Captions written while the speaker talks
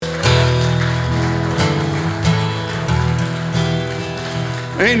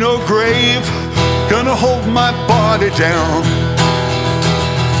Ain't no grave gonna hold my body down.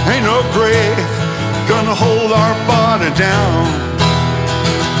 Ain't no grave gonna hold our body down.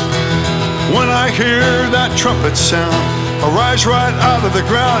 When I hear that trumpet sound, I rise right out of the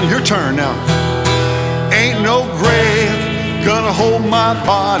ground. Your turn now. Ain't no grave gonna hold my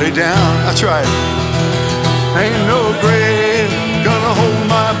body down. That's right. Ain't no grave gonna hold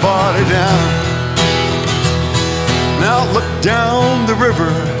my body down. Now look down the river.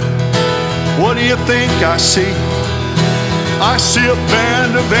 What do you think I see? I see a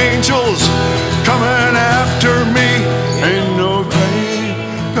band of angels coming after me. Ain't no grave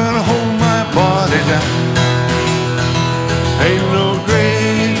gonna hold my body down. Ain't no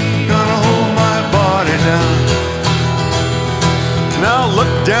grave gonna hold my body down. Now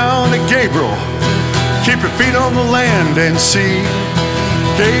look down at Gabriel. Keep your feet on the land and see.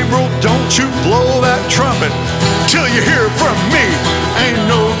 Gabriel, don't you blow that trumpet till you hear from me. Ain't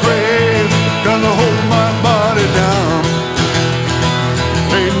no grave gonna hold my body down.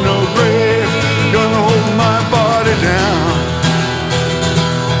 Ain't no grave gonna hold my body down.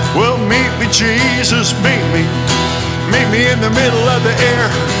 Well, meet me, Jesus, meet me. Meet me in the middle of the air.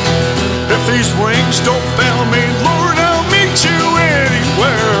 If these wings don't fail me, Lord, I'll meet you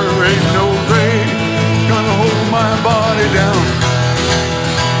anywhere. Ain't no grave gonna hold my body down.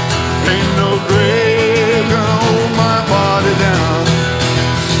 Ain't no grave gonna hold my body down.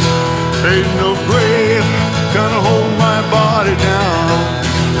 Ain't no grave gonna hold my body down.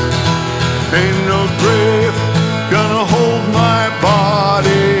 Ain't no grave